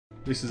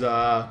This is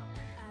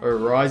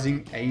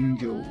Rising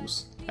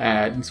Angels.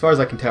 And as far as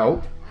I can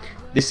tell,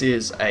 this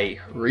is a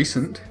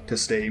recent to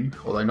Steam,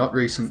 although not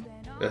recent.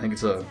 I think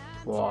it's a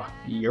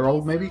year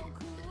old maybe.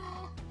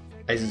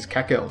 This is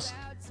cadets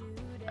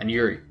and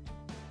Yuri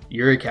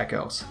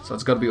cadets. So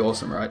it's got to be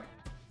awesome, right?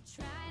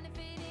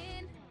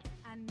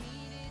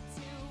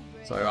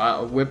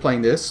 So we're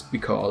playing this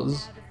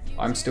because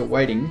I'm still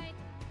waiting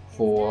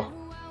for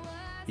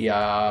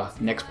the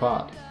next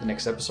part, the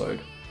next episode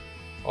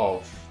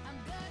of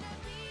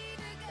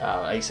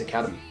Ace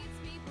Academy.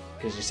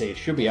 Because you see, it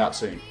should be out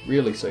soon,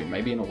 really soon,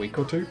 maybe in a week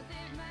or two.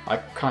 I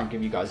can't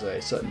give you guys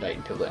a certain date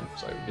until then,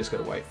 so we just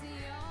gotta wait.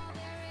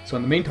 So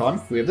in the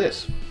meantime, we have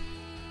this.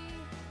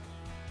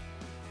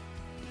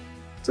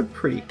 It's a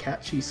pretty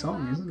catchy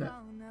song, isn't it?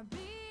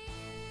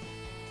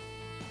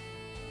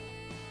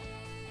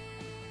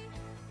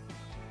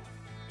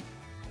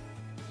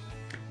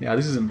 Now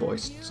this isn't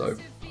voiced, so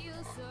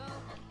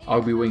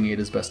I'll be winging it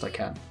as best I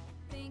can.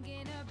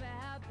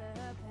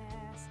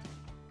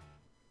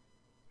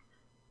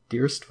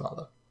 Dearest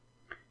Father,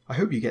 I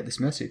hope you get this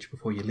message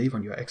before you leave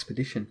on your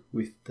expedition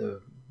with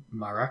the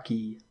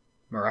Marakia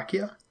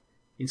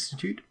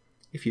Institute.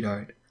 If you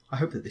don't, I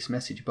hope that this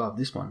message above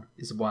this one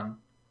is the one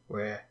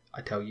where I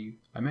tell you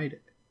I made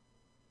it.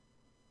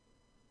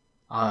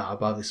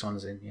 Above this one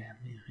is in, yeah.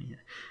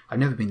 I've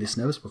never been this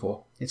nervous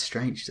before. It's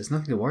strange, there's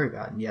nothing to worry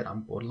about, and yet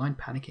I'm borderline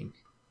panicking.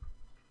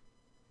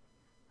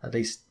 At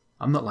least,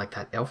 I'm not like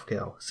that elf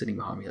girl sitting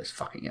behind me, those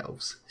fucking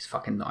elves. This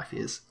fucking knife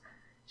is.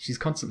 She's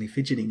constantly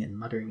fidgeting and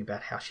muttering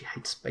about how she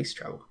hates space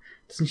travel.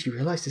 Doesn't she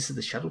realize this is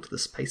the shuttle to the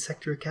Space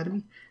Sector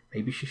Academy?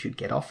 Maybe she should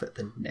get off at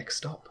the next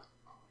stop.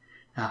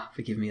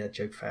 Forgive me, that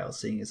joke fails,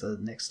 seeing as the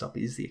next stop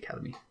is the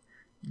Academy.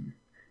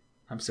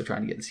 I'm still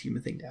trying to get this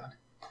human thing down.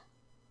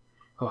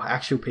 Oh,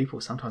 actual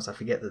people. Sometimes I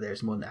forget that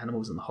there's more than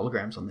animals and the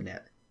holograms on the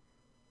net.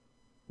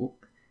 Ooh.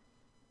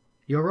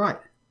 You're right.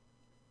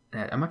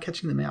 Am I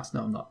catching the mouse?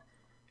 No, I'm not.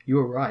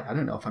 You're right. I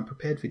don't know if I'm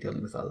prepared for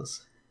dealing with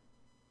others.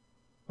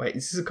 Wait,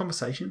 is this a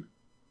conversation?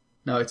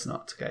 No, it's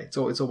not. It's okay. It's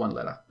all one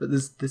letter. But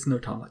there's no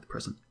time like the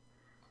present.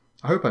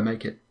 I hope I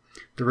make it.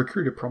 The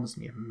recruiter promised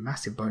me a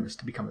massive bonus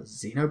to become a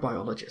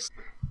xenobiologist.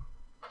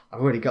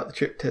 I've already got the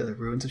trip to the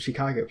ruins of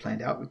Chicago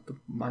planned out with the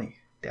money.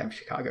 Damn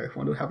Chicago. I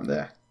wonder what happened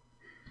there.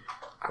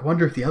 I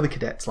wonder if the other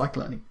cadets like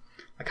learning.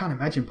 I can't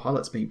imagine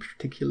pilots being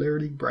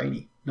particularly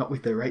brainy, not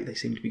with the rate they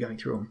seem to be going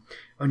through them.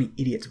 Only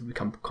idiots would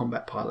become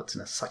combat pilots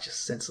in such a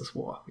senseless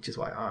war, which is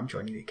why I'm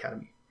joining the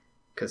academy.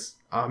 Because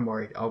I'm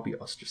worried I'll be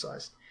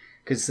ostracized.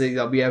 Because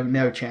there'll be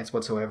no chance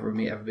whatsoever of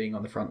me ever being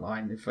on the front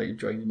line if I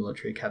join the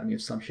military academy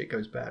if some shit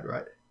goes bad,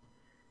 right?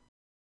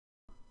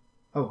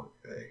 Oh,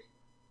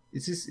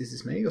 is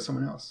this me or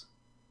someone else?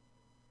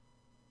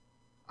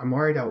 I'm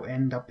worried I'll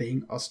end up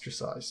being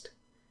ostracized.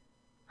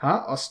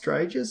 Huh?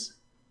 Ostriches?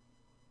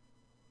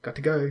 Got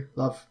to go.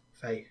 Love,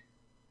 Faye.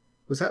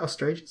 Was that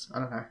ostriches? I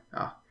don't know.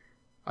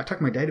 I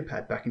tucked my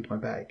datapad back into my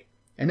bag.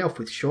 An elf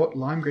with short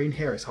lime green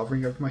hair is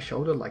hovering over my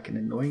shoulder like an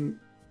annoying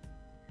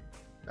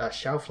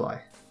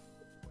shellfly.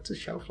 What's a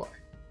shellfly?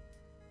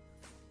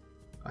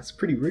 It's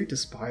pretty rude to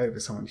spy over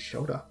someone's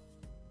shoulder.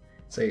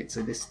 So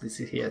this is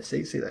here.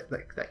 See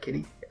that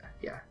kitty?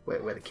 Yeah.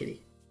 Where the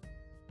kitty?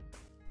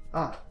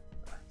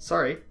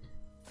 Sorry.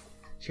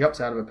 She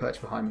hops out of her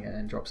perch behind me and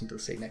then drops into the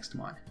seat next to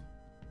mine.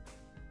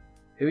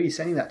 Who are you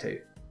sending that to?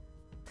 You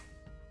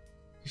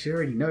should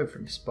already know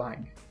from your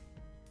spying.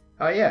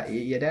 Oh yeah,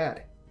 your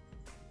dad.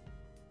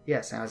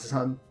 Yes, now as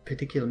some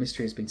particular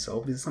mystery has been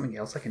solved, is there something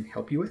else I can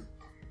help you with?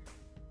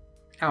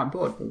 I'm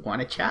bored.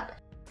 Want to chat?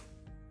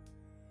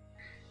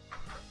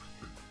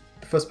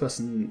 The first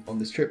person on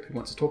this trip who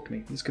wants to talk to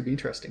me. This could be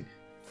interesting.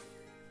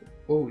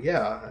 Oh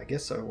yeah, I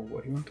guess so.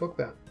 What do you want to talk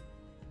about?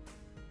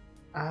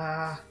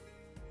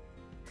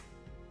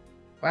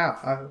 Wow,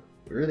 I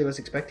really was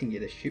expecting you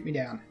to shoot me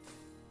down.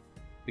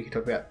 We could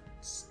talk about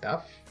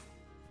stuff.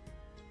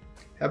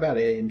 How about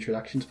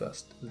introductions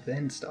first,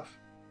 then stuff?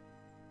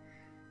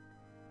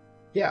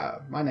 Yeah,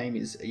 my name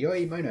is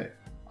Yoi Mono.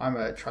 I'm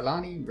a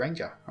Trilani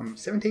Ranger. I'm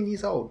 17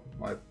 years old.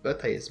 My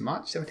birthday is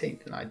March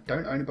 17th and I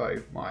don't own a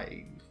bow.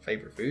 My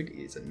favourite food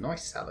is a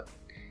nice salad.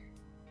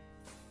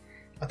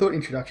 I thought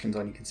introductions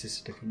only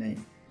consisted of your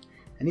name.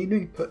 I need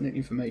new pertinent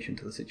information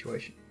to the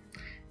situation.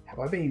 Have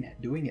I been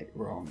doing it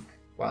wrong?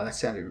 Wow, that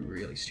sounded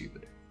really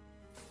stupid.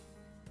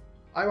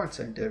 I once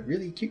owned a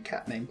really cute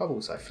cat named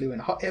Bubbles. I flew in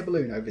a hot air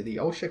balloon over the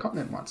Ulster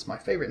continent once. My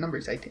favourite number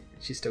is 18.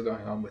 She's still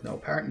going on with no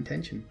apparent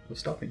intention of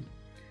stopping.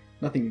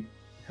 Nothing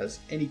has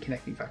any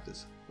connecting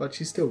factors, but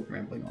she's still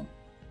rambling on.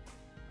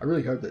 I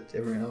really hope that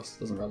everyone else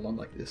doesn't rattle on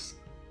like this.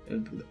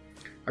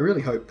 I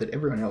really hope that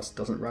everyone else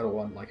doesn't rattle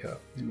on like her.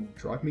 It will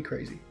drive me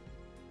crazy.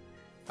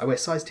 I wear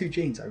size 2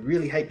 jeans. I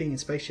really hate being in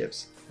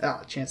spaceships.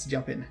 A chance to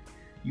jump in.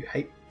 You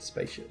hate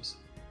spaceships.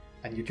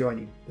 And you're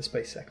joining the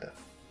space sector.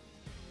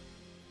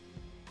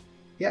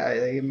 Yeah,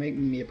 they make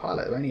me a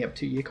pilot. I only have a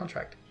 2-year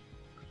contract.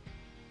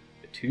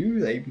 2?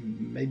 They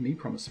made me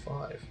promise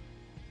 5.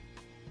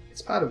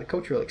 It's part of the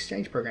cultural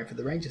exchange program for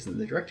the Rangers and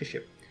the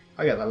directorship.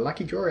 I got a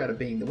lucky draw out of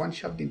being the one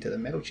shoved into the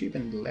metal tube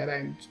and let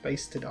out in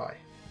space to die.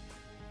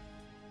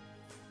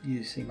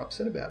 You seem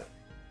upset about it.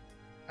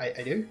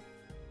 I do?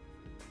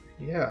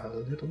 Yeah, a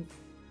little.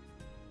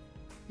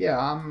 Yeah,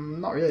 I'm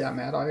not really that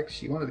mad. I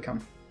actually wanted to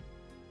come.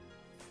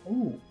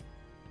 Ooh.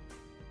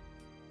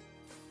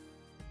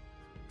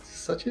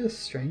 Such a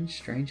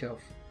strange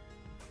elf.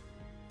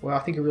 Well, I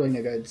think I really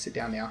need to go sit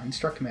down now.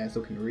 Instructor Man's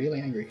looking really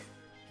angry.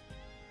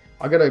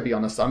 I gotta be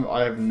honest,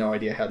 I have no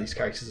idea how these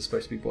characters are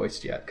supposed to be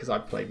voiced yet, because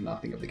I've played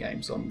nothing of the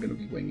game, so I'm gonna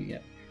be winging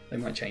it. They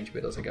might change a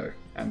bit as I go,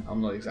 and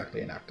I'm not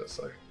exactly an actor,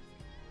 so...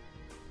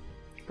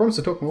 Promise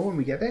to talk more when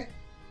we get there?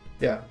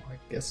 Yeah, I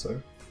guess so.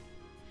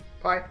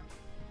 Bye.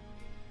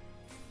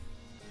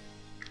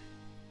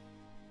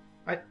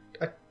 I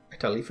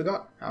totally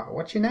forgot. Oh,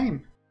 what's your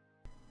name?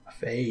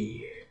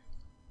 Faye.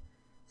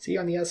 See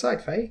you on the other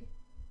side, Faye.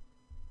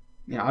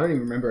 Yeah, I don't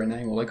even remember her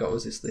name. All I got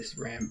was this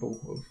ramble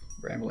of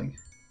rambling.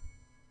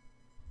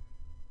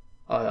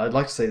 I'd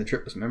like to say the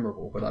trip was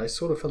memorable, but I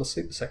sort of fell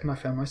asleep the second I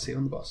found my seat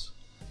on the bus.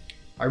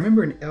 I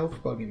remember an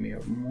elf bugging me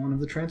at one of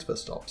the transfer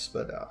stops,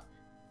 but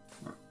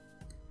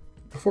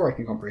before I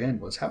can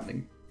comprehend what's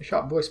happening, a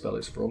sharp voice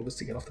bellows for all of us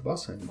to get off the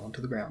bus and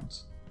onto the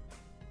grounds.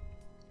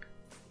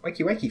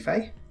 Wakey wakey,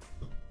 Faye.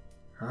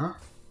 Huh?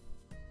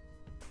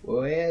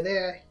 Well,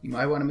 there. You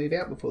might want to move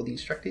out before the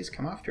instructors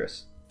come after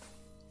us.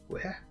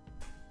 Where?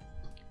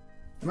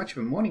 Not much of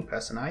a morning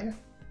person, are you?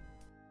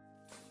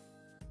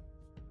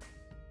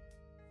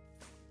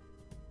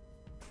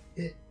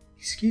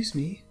 Excuse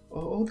me.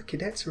 All the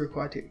cadets are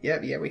required to...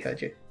 Yeah, we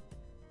heard you.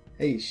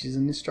 Hey, she's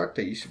an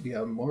instructor. You should be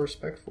more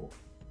respectful.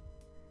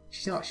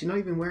 She's not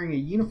even wearing a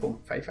uniform,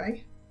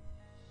 Faye.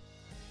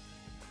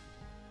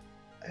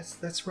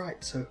 That's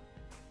right. So,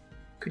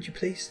 could you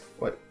please...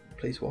 What?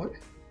 Please what?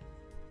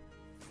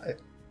 I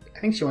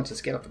think she wants us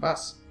to get off the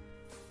bus.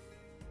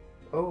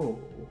 Oh,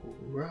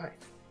 right.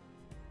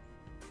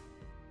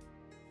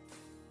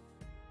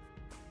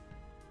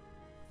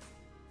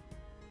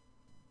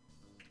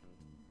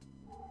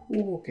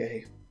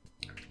 Okay.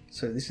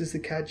 So this is the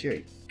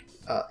Katagian.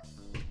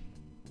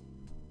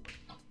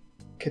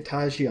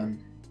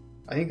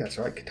 I think that's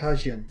right,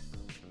 Katagian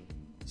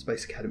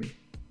Space Academy.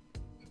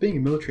 For being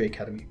a military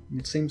academy,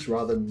 it seems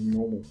rather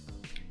normal.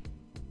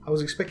 I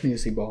was expecting to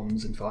see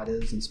bombs and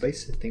fighters and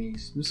space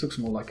thingies. This looks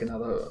more like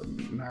another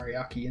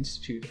Mariaki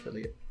Institute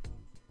affiliate.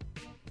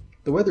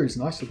 The weather is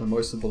nicer than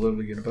most of the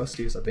little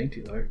universities I've been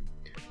to though.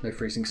 No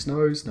freezing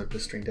snows, no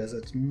blistering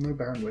deserts, no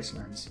barren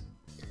wastelands.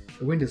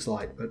 The wind is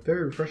light, but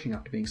very refreshing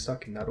after being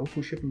stuck in that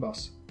awful ship and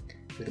bus.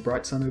 With the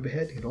bright sun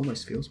overhead, it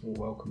almost feels more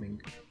welcoming.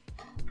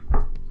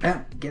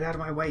 Ah, get out of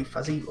my way,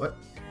 Fuzzy. What?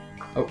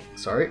 Oh,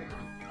 sorry.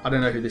 I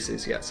don't know who this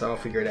is yet, so I'll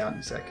figure it out in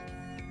a sec.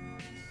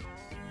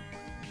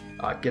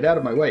 Get out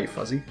of my way,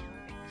 Fuzzy.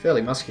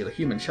 Fairly muscular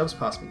human shoves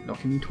past me,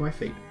 knocking me to my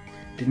feet.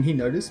 Didn't he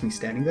notice me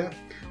standing there?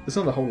 There's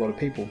not a whole lot of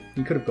people.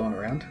 He could have gone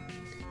around.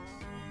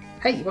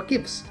 Hey, what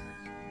gives?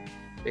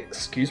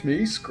 Excuse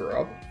me,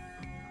 scrub.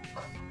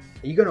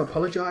 Are you going to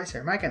apologise,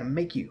 or am I going to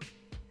make you?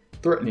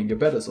 Threatening your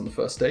betters on the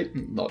first date?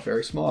 Not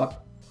very smart.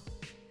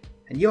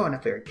 And you're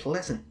not very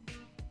pleasant.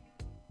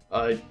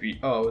 Oh,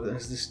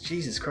 there's this...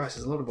 Jesus Christ,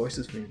 there's a lot of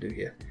voices for me to do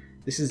here.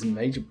 This is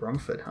Major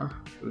Brumford, huh?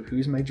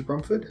 Who's Major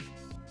Brumford?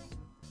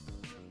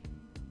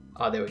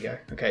 Ah, there we go.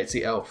 Okay, it's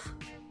the elf.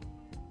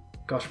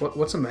 Gosh,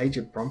 what's a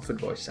Major Brumford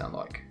voice sound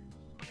like?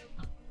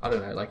 I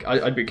don't know, like,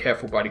 I'd be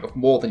careful biting off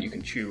more than you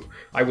can chew.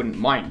 I wouldn't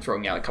mind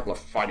throwing out a couple of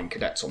fighting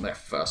cadets on their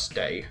first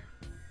day.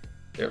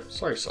 Yep,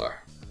 sorry, sir.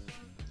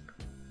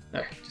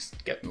 No,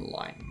 just get in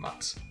line,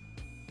 mutts.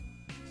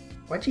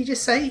 What'd you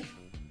just say?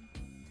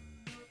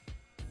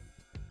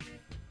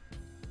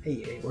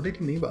 Hey, what did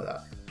he mean by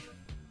that?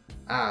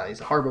 Ah,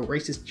 he's a horrible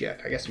racist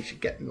jerk. I guess we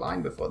should get in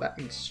line before that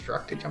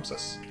instructor jumps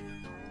us.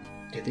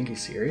 Do you think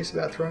he's serious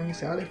about throwing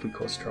us out if we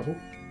cause trouble?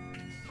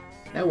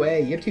 No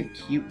way, you're too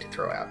cute to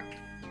throw out.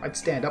 I'd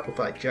stand up if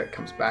that jerk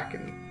comes back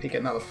and pick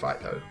another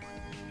fight though.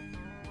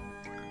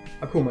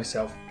 I pull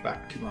myself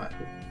back to my...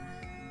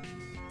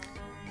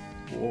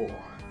 Whoa.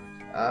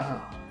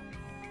 Ah.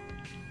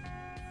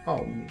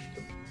 Oh, you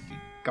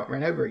got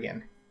run over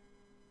again.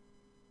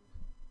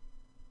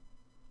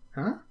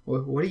 Huh?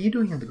 What are you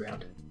doing on the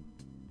ground?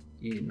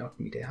 You knocked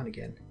me down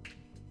again.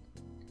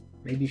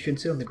 Maybe you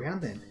shouldn't sit on the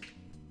ground then.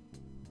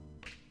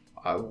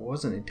 I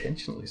wasn't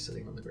intentionally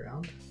sitting on the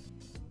ground.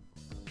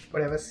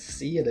 Whatever,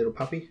 see you little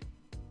puppy.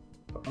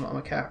 I'm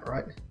a cat,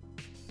 right?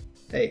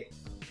 Hey.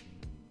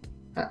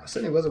 That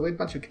certainly was a weird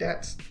bunch of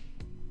cadets.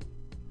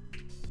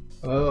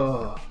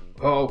 Oh,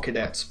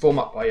 cadets, form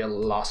up by your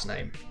last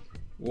name.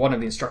 One of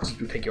the instructors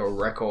will take your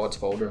records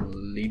folder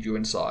and lead you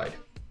inside.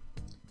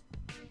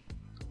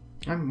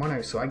 I'm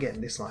mono, so I get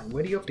in this line.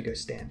 Where do you have to go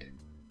stand?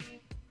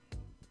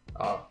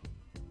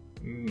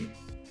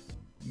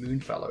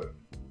 Moonfellow.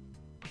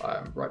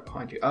 I'm right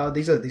behind you.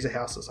 These are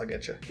houses, I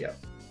getcha, yeah.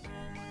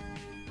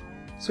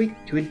 Sweet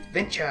to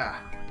adventure!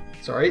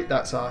 Sorry,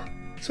 that's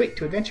sweet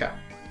to adventure.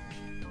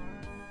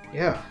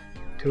 Yeah,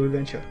 to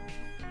adventure.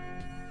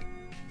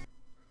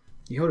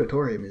 The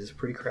auditorium is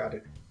pretty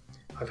crowded.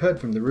 I've heard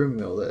from the rumour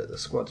mill that the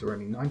squads are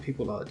only 9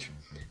 people large.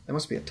 There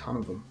must be a ton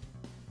of them.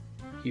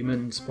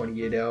 Humans,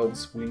 pointy-eared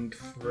elves, winged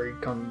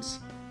freakons,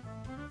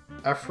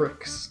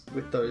 Africs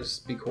with those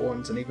big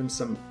horns, and even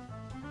some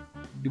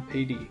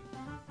Lupidi.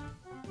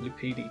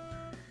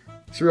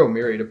 It's a real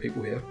myriad of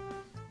people here.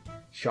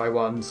 Shy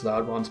ones,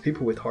 loud ones,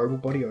 people with horrible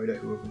body odour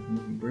who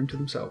have room to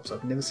themselves.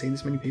 I've never seen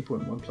this many people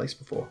in one place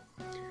before.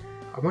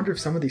 I wonder if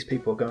some of these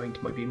people are going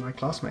to be my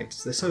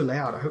classmates. They're so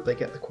loud, I hope they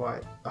get the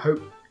quiet. I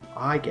hope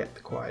I get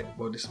the quiet,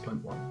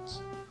 well-disciplined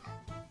ones.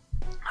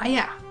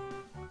 Hiya!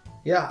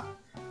 Yeah.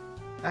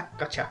 Ah,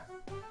 gotcha.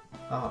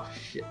 Oh,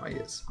 shit, my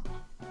ears.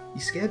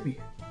 You scared me.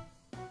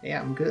 Yeah,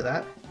 I'm good at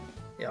that.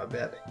 Yeah, I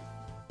bet.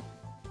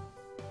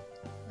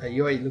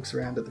 Yuri looks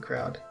around at the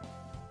crowd.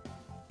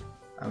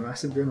 A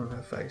massive grin on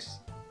her face.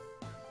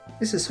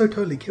 This is so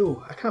totally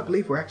cool. I can't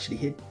believe we're actually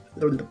here.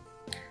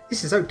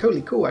 This is so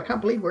totally cool. I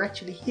can't believe we're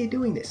actually here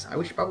doing this. I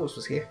wish Bubbles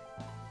was here.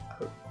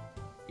 Oh,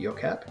 your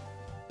cat?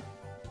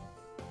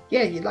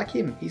 Yeah, you'd like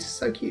him. He's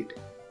so cute.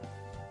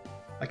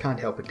 I can't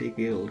help but dig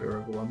ill or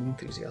overwhelming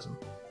enthusiasm.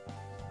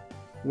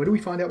 Where do we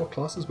find out what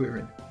classes we're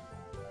in?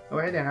 Oh,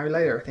 I don't know.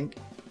 Later, I think.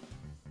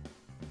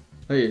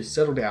 Hey,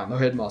 settle down. The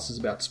headmaster's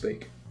about to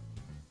speak.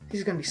 This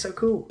is going to be so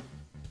cool.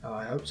 Oh,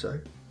 I hope so.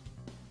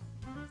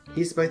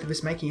 Here's the both of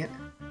us making it.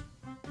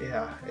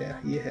 Yeah.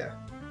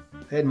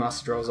 The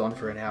headmaster drove on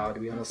for an hour. To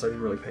be honest, I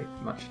didn't really pay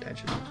much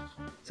attention.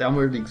 So I'm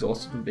really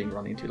exhausted from being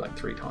run into like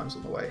 3 times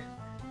on the way.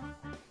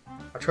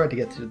 I tried to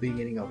get to the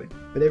beginning of it,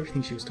 but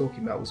everything she was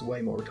talking about was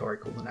way more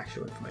rhetorical than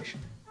actual information.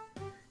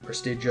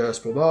 Prestigious,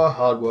 blah blah,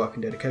 hard work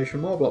and dedication,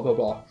 blah blah blah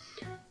blah.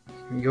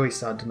 Yuri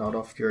started to nod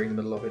off during the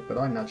middle of it, but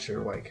I nudged her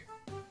awake.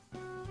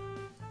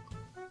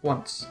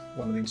 Once,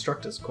 one of the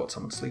instructors caught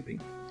someone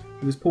sleeping.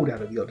 He was pulled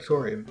out of the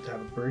auditorium to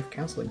have a brief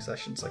counselling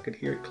session so I could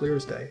hear it clear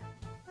as day.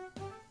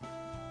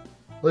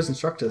 Those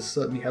instructors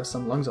certainly have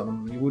some lungs on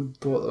them. You would have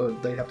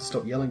thought they'd have to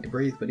stop yelling to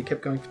breathe, but he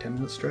kept going for 10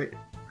 minutes straight.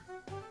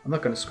 I'm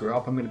not going to screw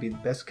up. I'm going to be the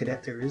best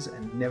cadet there is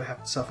and never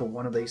have to suffer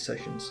one of these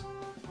sessions.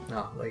 No,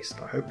 at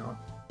least I hope not.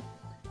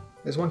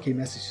 There's one key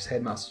message this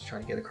headmaster's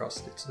trying to get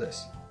across. It's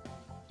this.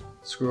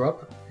 Screw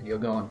up and you're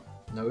gone.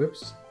 No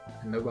ifs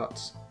and no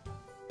buts.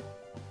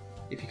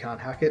 If you can't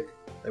hack it,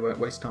 they won't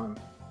waste time.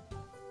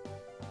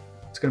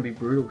 It's going to be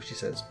brutal, she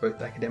says,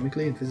 both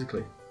academically and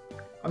physically.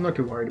 I'm not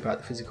too worried about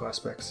the physical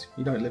aspects.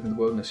 You don't live in the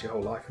wilderness your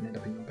whole life and end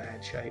up in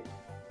bad shape.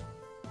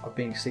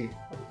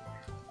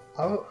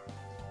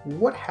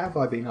 What have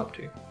I been up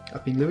to?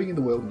 I've been living in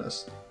the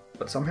wilderness,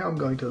 but somehow I'm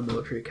going to the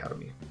military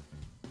academy.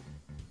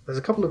 There's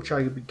a couple of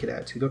chubby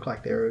cadets who look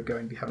like they're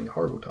going to be having a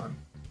horrible time.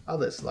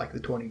 Others, like the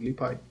tawny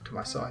lupide to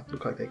my side,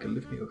 look like they could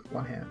lift me with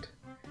one hand.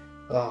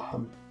 Oh,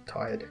 I'm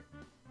tired.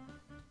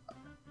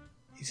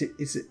 Is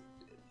it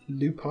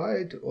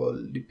lupide or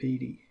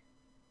lupidi?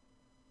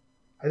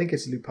 I think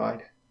it's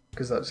lupide,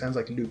 because that sounds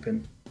like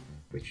lupin,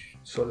 which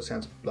sort of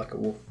sounds like a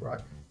wolf, right?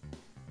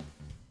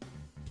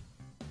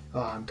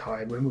 Oh, I'm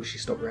tired. When will she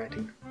stop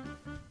ranting?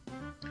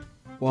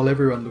 While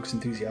everyone looks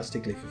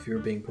enthusiastically for fear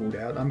of being pulled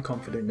out, I'm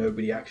confident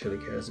nobody actually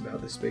cares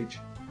about this speech.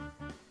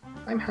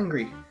 I'm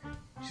hungry.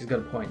 She's got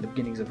a point. The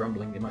beginnings of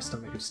rumbling in my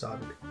stomach have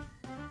started.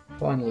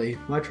 Finally,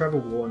 my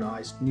travel-worn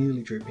eyes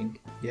nearly drooping,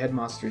 the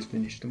headmaster is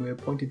finished and we are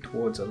pointed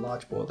towards a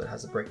large board that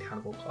has a breakdown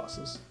of all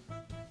classes.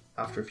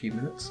 After a few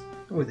minutes,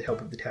 and with the help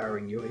of the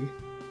towering Yuri,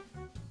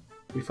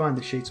 we find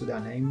the sheets with our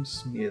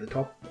names near the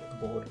top of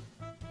the board.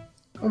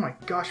 Oh my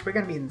gosh, we're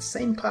going to be in the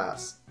same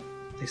class!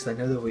 At least I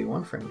know there'll be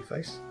one friendly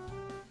face.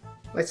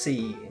 Let's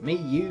see, me,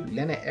 you,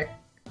 Lena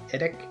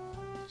Edek,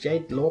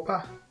 Jade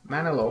Lorpa,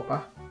 Mana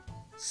Lorpa,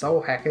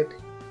 Soul Hackett,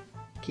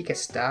 Kika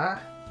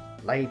Star,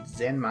 Lade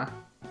Zenma,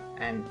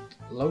 and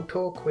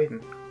Lotor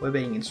Quinn. We're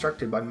being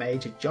instructed by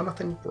Major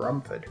Jonathan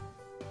Brumford.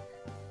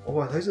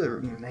 Oh, those are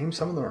the names.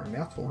 Some of them are a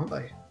mouthful, aren't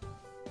they?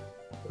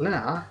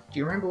 Lena, do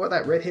you remember what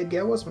that red-haired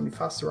girl was when we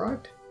first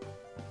arrived?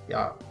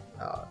 Yeah,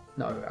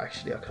 no,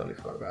 actually I totally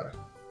forgot about her.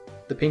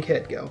 The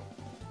pink-haired girl.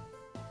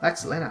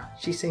 That's Lena.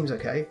 She seems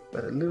okay,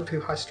 but a little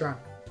too high-strung.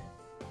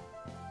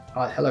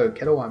 Hello,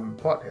 Kettle, I'm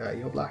Pot.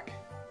 You're black.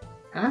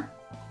 Huh?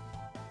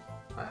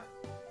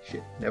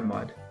 Shit, never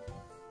mind.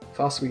 The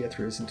faster we get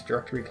through this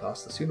introductory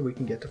class, the sooner we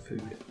can get to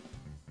food.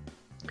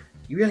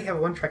 You really have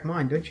a one-track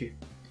mind, don't you?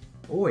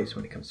 Always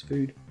when it comes to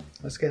food.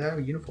 Let's get out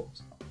of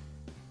uniforms.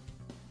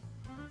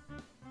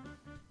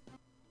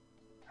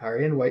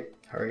 Hurry and wait,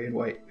 hurry and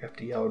wait. We have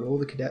to yell at all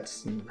the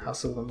cadets and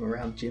hustle them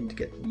around the gym to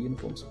get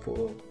uniforms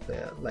before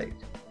they're late.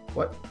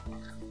 What?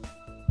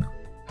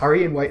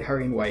 Hurry and wait,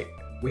 hurry and wait.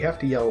 We have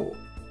to yell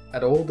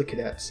at all the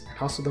cadets and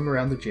hustle them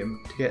around the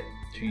gym to get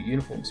to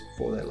uniforms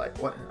before they're late.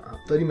 What?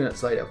 30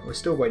 minutes later, we're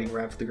still waiting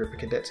around for the group of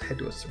cadets ahead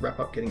to us to wrap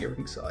up getting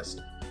everything sized.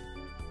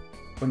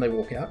 When they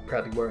walk out,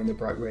 proudly wearing their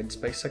bright red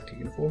space sector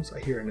uniforms, I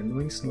hear an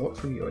annoying snort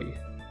from Yuri.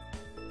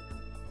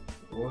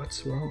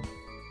 What's wrong?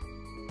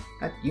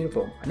 That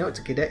uniform. I know it's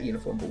a cadet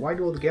uniform, but why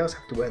do all the girls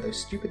have to wear those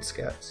stupid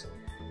skirts?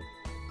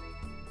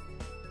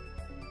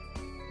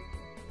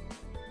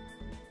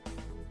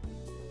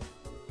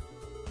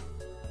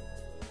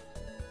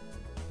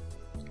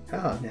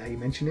 Ah, now you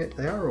mention it,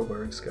 they are all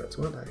wearing skirts,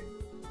 weren't they?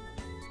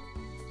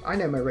 I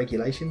know my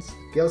regulations.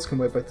 Girls can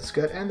wear both the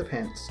skirt and the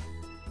pants.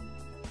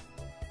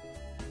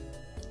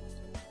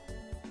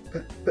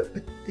 But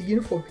the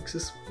uniform makes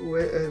us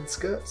wear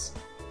skirts.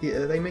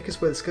 Yeah, they make us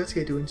wear the skirts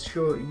here to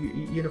ensure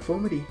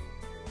uniformity.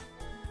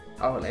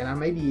 Oh, Lena,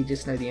 maybe you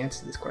just know the answer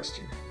to this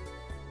question.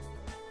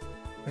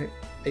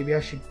 Maybe I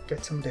should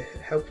get someone to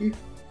help you?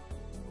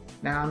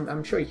 Nah,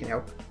 I'm sure you can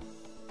help.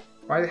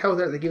 Why the hell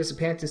don't they give us the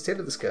pants instead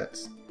of the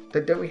skirts?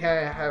 Don't we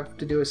have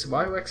to do a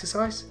survival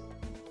exercise?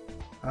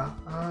 How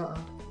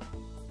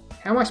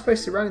am I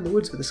supposed to run in the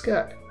woods with a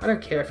skirt? I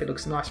don't care if it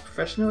looks nice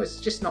professional, it's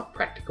just not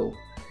practical.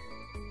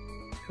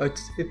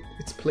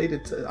 It's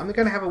pleaded. I'm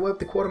going to have a word with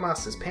the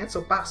quartermasters. Pants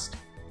or bust.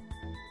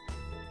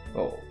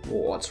 Oh,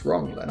 what's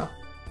wrong, Lena?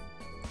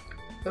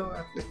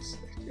 Oh,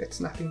 it's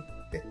nothing.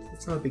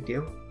 It's not a big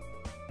deal.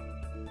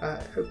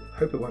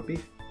 Hope it won't be.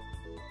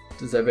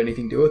 Does that have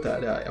anything to do with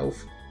that,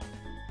 elf?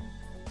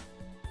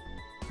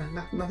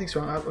 Nothing's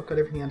wrong. I've got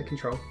everything under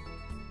control.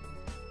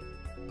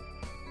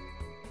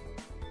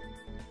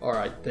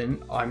 Alright,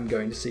 then I'm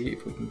going to see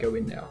if we can go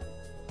in now.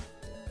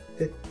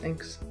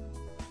 Thanks.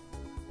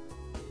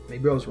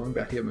 Maybe I was wrong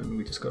about him and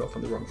we just got off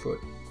on the wrong foot.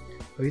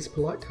 But he's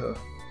polite to her.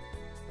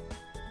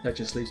 That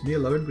just leaves me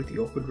alone with the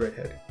awkward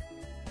redhead.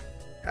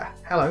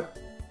 Hello.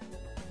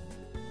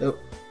 Oh.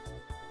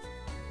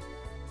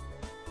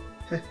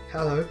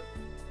 Hello.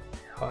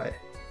 Hi.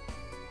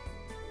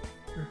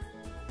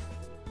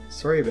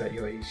 Sorry about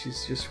Yuri,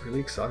 she's just really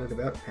excited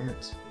about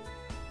pants.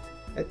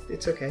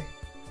 It's okay.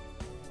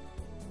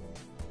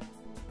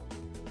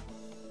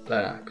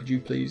 Lana, could you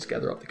please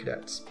gather up the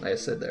cadets? They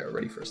said they are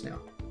ready for us now.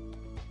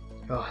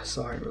 Oh,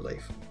 sigh in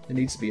relief. There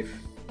needs to be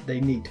the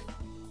need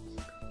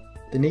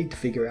to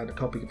figure out a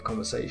topic of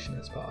conversation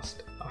has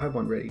passed. I'll have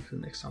one ready for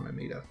the next time I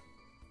meet her.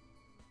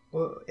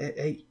 Well,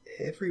 hey,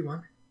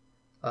 everyone.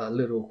 A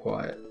little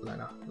quiet,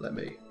 Lena. Let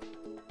me.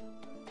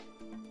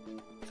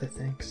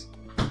 Thanks.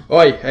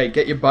 Oi, hey,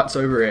 get your butts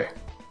over here.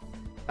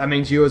 That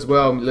means you as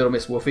well, little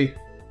Miss Wolfie.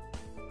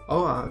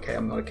 Oh, okay,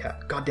 I'm not a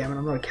cat. God damn it,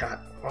 I'm not a cat.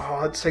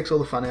 Oh, it takes all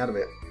the fun out of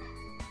it.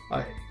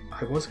 I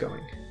was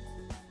going.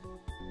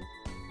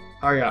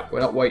 Hurry up,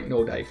 we're not waiting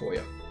all day for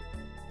you.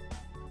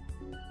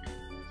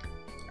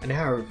 An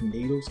hour of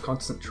needles,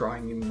 constant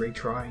trying and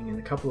retrying, and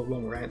a couple of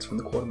long rants from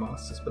the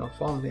quartermasters, but I'm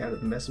finally out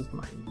of the mess with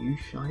my new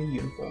shiny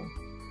uniform.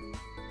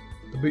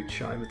 The boots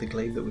shine with a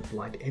gleam that would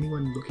blind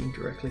anyone looking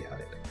directly at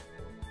it.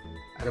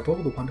 Out of all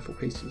the wonderful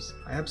pieces,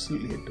 I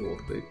absolutely adore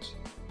the boots.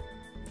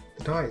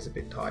 The tie is a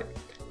bit tight,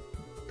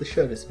 the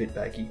shirt is a bit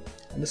baggy,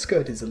 and the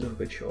skirt is a little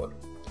bit short,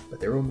 but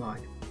they're all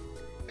mine.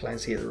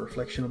 Glancing at the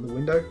reflection on the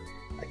window,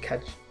 a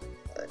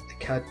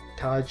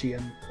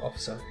Carthaginian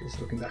officer is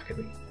looking back at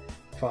me.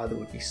 Father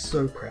would be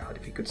so proud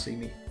if he could see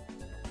me.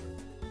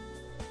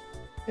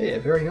 Yeah,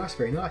 very nice,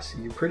 very nice.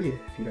 You're pretty,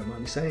 if you don't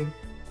mind me saying.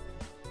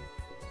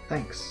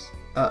 Thanks.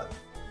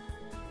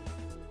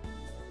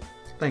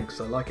 Thanks,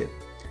 I like it.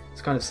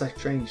 It's kind of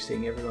strange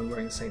seeing everyone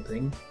wearing the same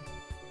thing,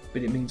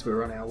 but it means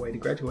we're on our way to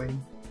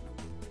graduating.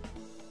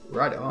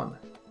 Right on.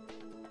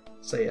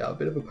 So yeah, a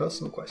bit of a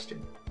personal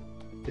question.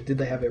 But did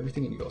they have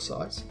everything in your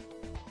size?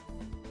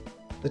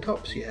 The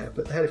tops, yeah,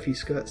 but they had a few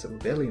skirts that were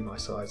barely in my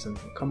size and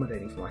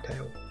accommodating for my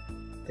tail.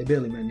 They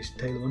barely managed to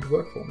tailor one to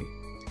work for me.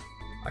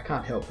 I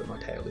can't help that my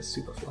tail is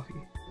super fluffy.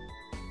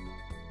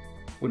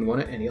 Wouldn't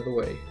want it any other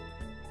way.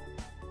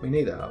 Me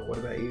neither, what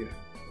about you?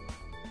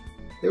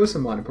 There were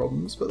some minor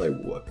problems, but they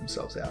will work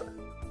themselves out.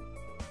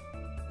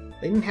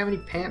 They didn't have any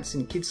pants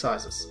in kid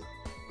sizes.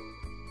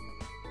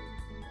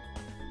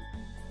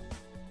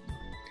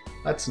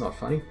 That's not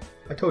funny.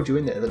 I told you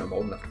in there that I'm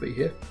old enough to be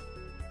here.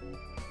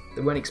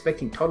 They weren't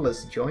expecting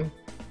toddlers to join.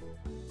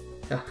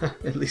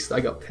 At least I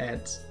got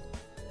pants.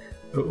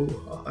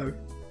 Oh.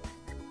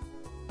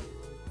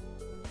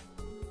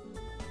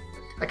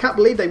 I can't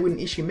believe they wouldn't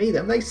issue me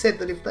them. They said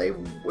that if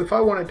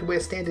I wanted to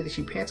wear standard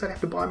issue pants, I'd have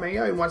to buy my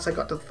own once I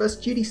got to the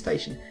first duty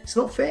station. It's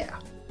not fair.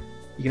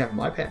 You can have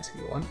my pants if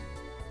you want.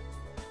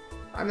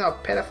 I'm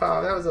not a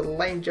pedophile. That was a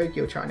lame joke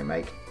you were trying to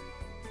make.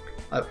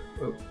 Oh,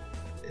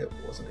 it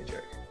wasn't a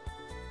joke.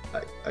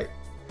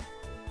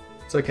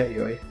 It's okay,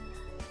 Yuri.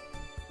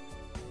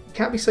 You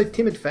can't be so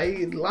timid,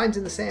 Faye. Lines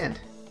in the sand.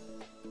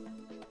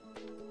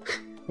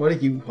 What are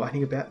you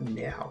whining about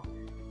now?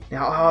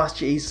 Now, oh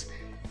jeez.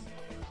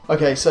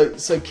 Okay,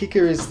 so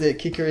kicker is the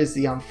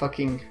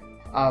fucking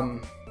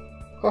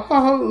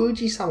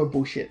Uji-sama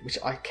bullshit, which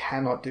I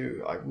cannot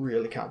do. I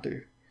really can't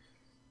do.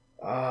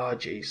 Ah,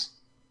 jeez.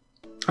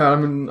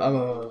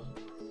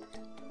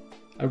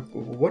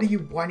 What are you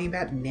whining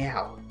about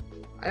now?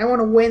 I don't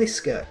want to wear this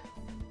skirt.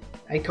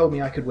 They told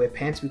me I could wear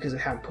pants because of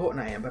how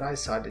important I am, but I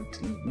decided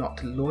not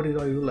to lord it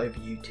all over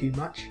you too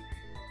much.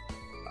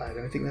 I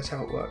don't think that's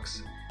how it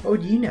works. What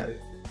would you know?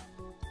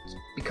 It's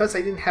because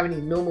they didn't have any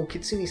normal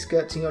kitsune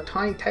skirts in your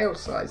tiny tail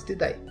size, did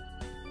they?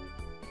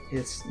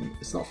 It's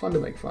not fun to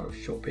make fun of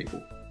short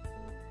people.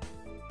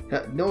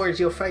 Nor is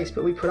your face,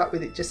 but we put up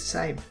with it just the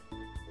same.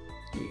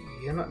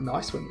 You're not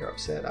nice when you're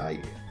upset, are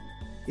you?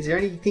 Is there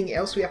anything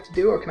else we have to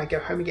do, or can I go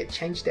home and get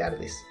changed out of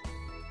this?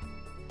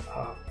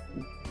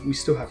 We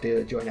still have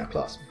to join our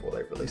class before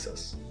they release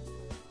us.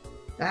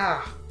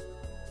 Ah!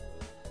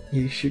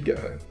 You should go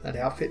home. That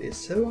outfit is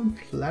so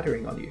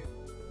unflattering on you.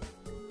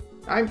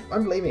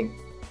 I'm leaving.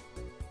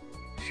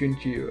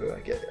 Shouldn't you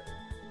get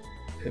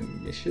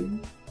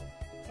permission?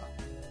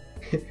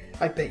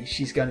 I bet you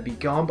she's going to be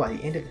gone by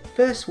the end of the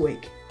first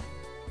week.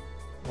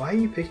 Why are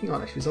you picking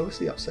on her? She was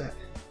obviously upset.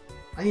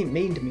 I didn't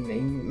mean to be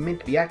mean. I meant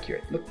to be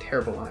accurate. It looked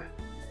terrible on her.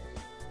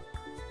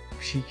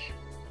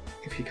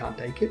 If she can't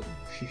take it,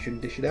 she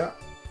shouldn't dish it out.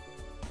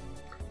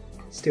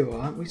 Still,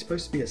 aren't we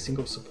supposed to be a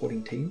single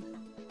supporting team?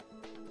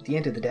 At the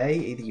end of the day,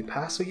 either you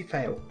pass or you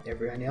fail.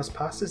 Everyone else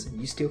passes and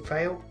you still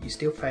fail, you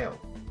still fail.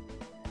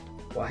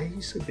 Why are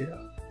you so bitter?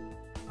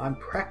 I'm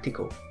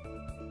practical.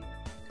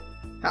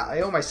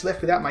 I almost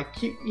left without my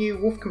cute new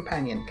wolf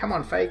companion. Come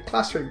on, Faye,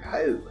 classroom,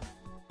 ho!